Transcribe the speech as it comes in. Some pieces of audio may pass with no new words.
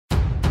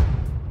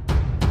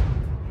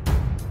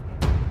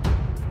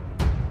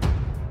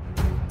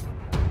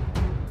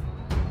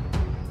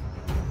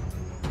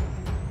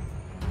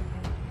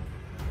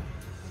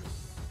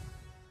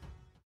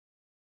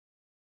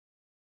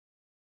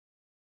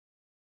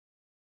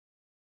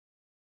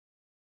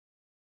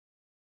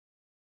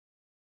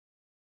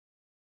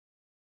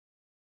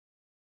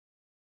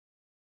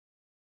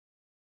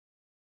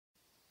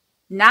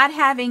Not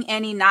having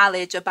any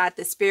knowledge about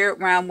the spirit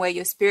realm where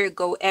your spirit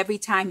go every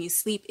time you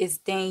sleep is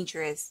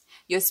dangerous.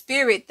 Your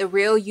spirit, the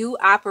real you,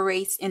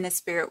 operates in the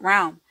spirit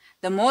realm.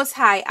 The Most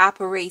High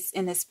operates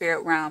in the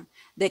spirit realm.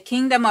 The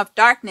kingdom of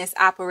darkness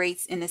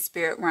operates in the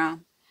spirit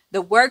realm.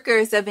 The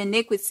workers of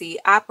iniquity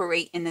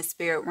operate in the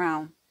spirit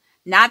realm.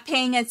 Not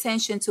paying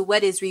attention to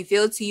what is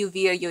revealed to you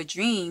via your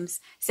dreams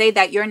say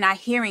that you're not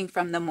hearing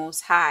from the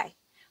Most High.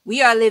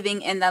 We are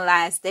living in the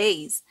last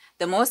days.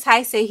 The Most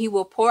High say he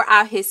will pour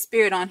out his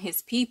spirit on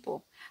his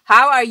people.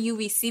 How are you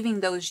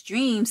receiving those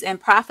dreams and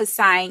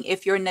prophesying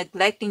if you're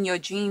neglecting your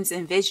dreams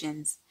and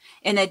visions?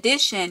 In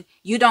addition,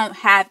 you don't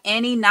have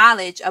any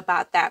knowledge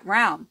about that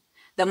realm.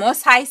 The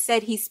Most High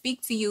said he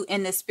speak to you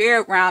in the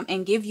spirit realm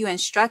and give you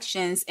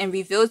instructions and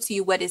reveal to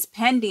you what is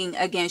pending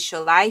against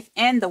your life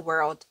and the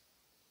world.